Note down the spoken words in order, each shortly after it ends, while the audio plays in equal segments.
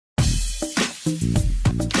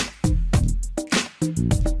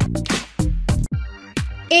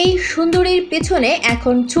এই সুন্দরীর পেছনে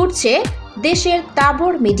এখন ছুটছে দেশের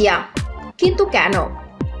তাবড় মিডিয়া। কিন্তু কেন?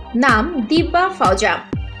 নাম দিব্যা ফাওজা।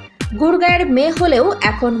 গুরগাঁওয়ের মেয়ে হলেও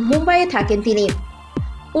এখন মুম্বাইয়ে থাকেন তিনি।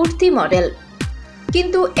 উঠতি মডেল।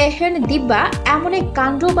 কিন্তু এহেন দিব্যা এমন এক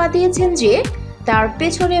কাণ্ড বাঁধিয়েছেন যে তার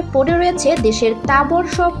পেছনে পড়ে রয়েছে দেশের তাবড়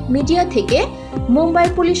সব মিডিয়া থেকে মুম্বাই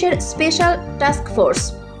পুলিশের স্পেশাল টাস্ক ফোর্স।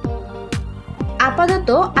 আপাতত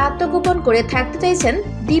আত্মগোপন করে থাকতে চাইছেন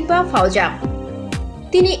দিব্যা ফাওজা।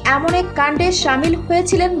 তিনি এমন এক কাণ্ডে সামিল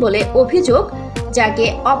হয়েছিলেন বলে অভিযোগ, যাকে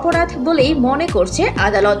অপরাধ বলেই মনে করছে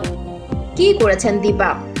আদালত। কি করেছেন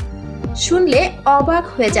দিব্যা? শুনলে অবাক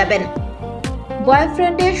হয়ে যাবেন।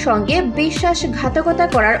 বয়ফ্রেন্ডের সঙ্গে বিশ্বাসঘাতকতা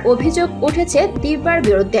করার অভিযোগ উঠেছে দিব্যার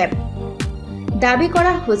বিরুদ্ধে। দাবি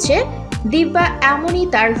করা হচ্ছে দিব্যা এমনই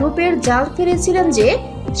তার রূপের জাল ফেলেছিলেন যে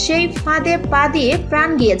সেই ফাঁদে পা দিয়ে প্রাণ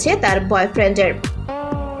গিয়েছে তার বয়ফ্রেন্ডের।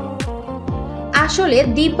 আসলে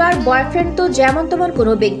দিব্যার বয়ফ্রেন্ড তো যেমন তেমন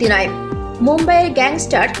কোনো ব্যক্তি নয়, মুম্বাইয়ের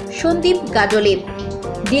গ্যাংস্টার সন্দীপ গাজলি।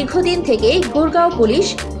 দীর্ঘদিন থেকেই গুরগাঁও পুলিশ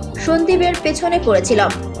সন্দীপের পেছনে পড়েছিল।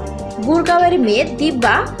 গুরগাঁওয়ের মেয়ে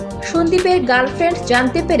দিব্যা সন্দীপের গার্লফ্রেন্ড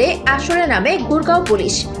জানতে পেরে আসরে নামে গুরগাঁও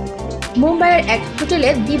পুলিশ। মুম্বাইয়ের এক হোটেলে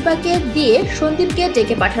দিব্যাকে দিয়ে সন্দীপকে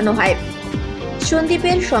ডেকে পাঠানো হয়।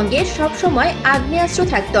 সন্দীপের সঙ্গে সবসময় আগ্নেয়াস্ত্র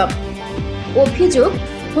থাকত। অভিযোগ,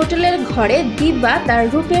 হোটেলের ঘরে দিব্যা তার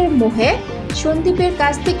রূপের মোহে সন্দীপের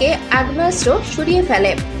কাছ থেকে আগ্নেয়াস্ত্র সরিয়ে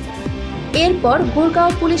ফেলে। এরপর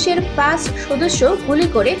গুরগাঁও পুলিশের 5 সদস্য গুলি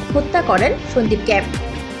করে হত্যা করেন সন্দীপকে।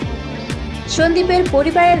 সন্দীপের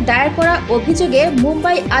পরিবারের দায়ের করা অভিযোগে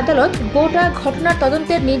মুম্বাই আদালত গোটা ঘটনার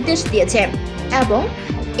তদন্তের নির্দেশ দিয়েছে এবং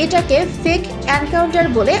এটাকে ফেক এনকাউন্টার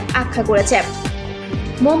বলে আখ্যা করেছে।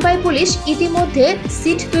 মুম্বাই পুলিশ ইতিমধ্যে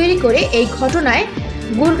সিট তৈরি করে এই ঘটনায়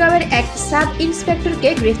গুরগাঁওয়ের এক সাব ইন্সপেক্টরকে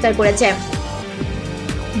গ্রেফতার করেছে।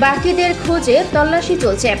 বাকিদের খোঁজে তল্লাশি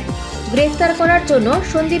চলছে। গ্রেফতার করার জন্য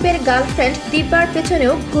সন্দীপের গার্লফ্রেন্ড দিব্যার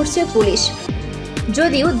পেছনেও ঘুরছে পুলিশ।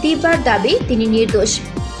 যদিও দিব্যার দাবি তিনি নির্দোষ।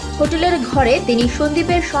 হোটেলের ঘরে তিনি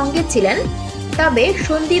সন্দীপের সঙ্গে ছিলেন, তবে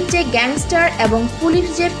সন্দীপ যে গ্যাংস্টার এবং পুলিশ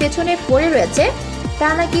যে পেছনে পড়ে রয়েছে তা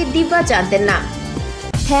নাকি দিব্যা জানতেন না।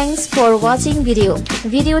 থ্যাঙ্কস ফর ওয়াচিং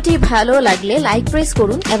ভিডিওটি ভালো লাগলে লাইক প্রেস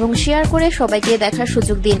করুন এবং শেয়ার করে সবাইকে দেখার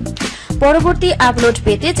সুযোগ দিন। পরবর্তী আপলোড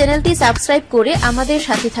পেতে চ্যানেলটি সাবস্ক্রাইব করে আমাদের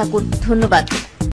সাথে থাকুন। ধন্যবাদ।